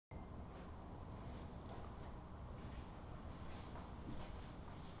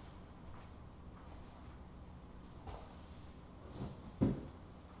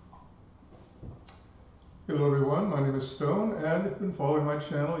Hello everyone, my name is Stone, and if you've been following my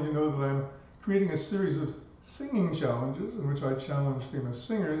channel, you know that I'm creating a series of singing challenges in which I challenge famous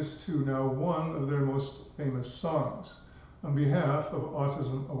singers to now one of their most famous songs on behalf of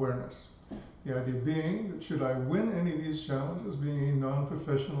autism awareness. The idea being that should I win any of these challenges, being a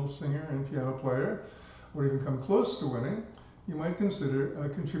non-professional singer and piano player, or even come close to winning, you might consider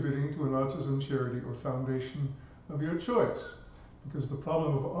contributing to an autism charity or foundation of your choice. Because the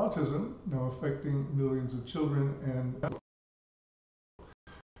problem of autism, now affecting millions of children and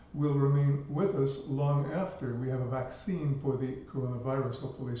will remain with us long after we have a vaccine for the coronavirus,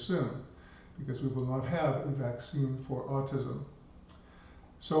 hopefully soon, because we will not have a vaccine for autism.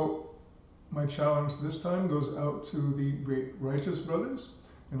 So my challenge this time goes out to the great Righteous Brothers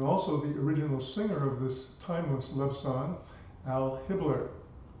and also the original singer of this timeless love song, Al Hibbler.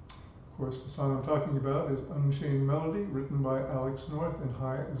 Of course, the song I'm talking about is Unchained Melody, written by Alex North and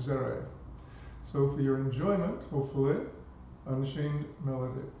Hai Zere. So for your enjoyment, hopefully, Unchained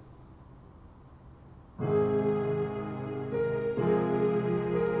Melody.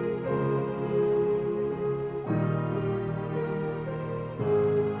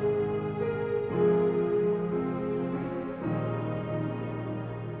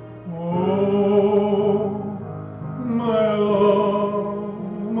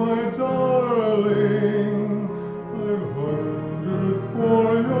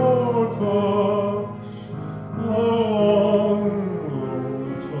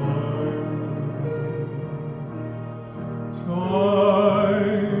 Time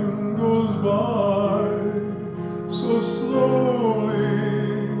goes by so slowly,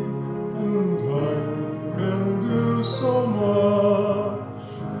 and time can do so much.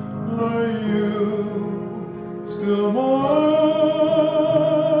 Are you still mine?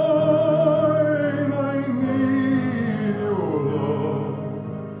 I need your love.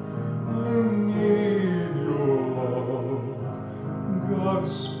 I need your love.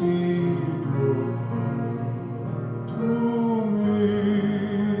 Godspeed your love to me.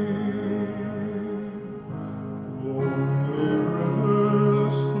 Lonely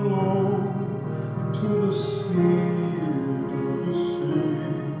rivers flow to the sea,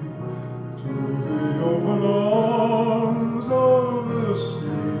 to the open arms of the sea.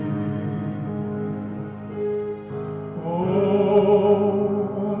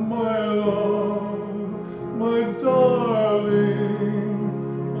 Oh, my love, my darling,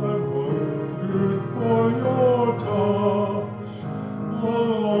 I've hungered for your touch a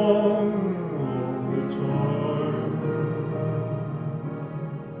long, long time.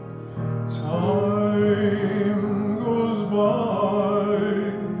 Time goes by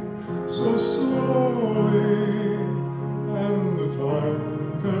so slowly, and the time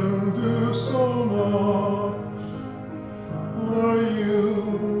can do so much. Are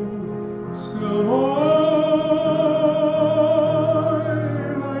you still mine?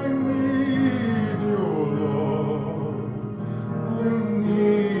 I need your love. I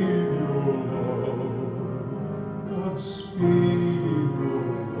need your love. Godspeed your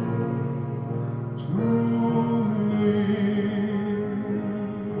love to me.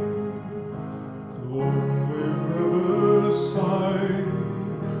 Lonely riverside,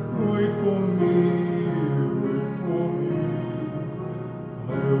 wait for me, wait for me.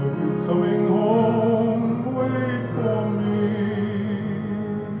 I'll be coming home, wait for me.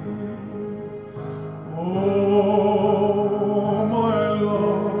 Oh, my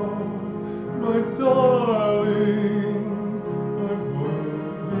love, my darling, I've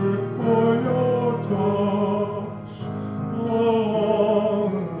hungered for your touch a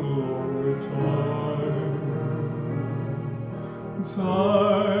long, long time.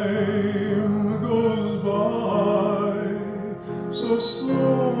 Time goes by so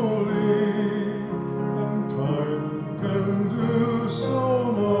slowly, and time can do so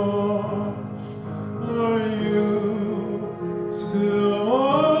much. Are you still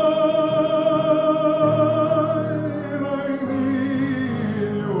mine? I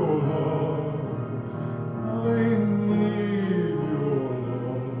need your love. I need your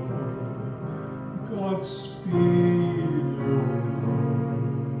love. Godspeed your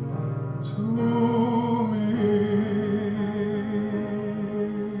love to me.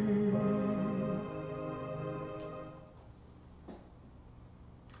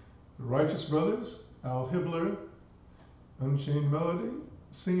 The Righteous Brothers, Al Hibbler, Unchained Melody,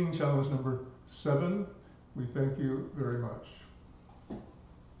 singing challenge number 7. We thank you very much.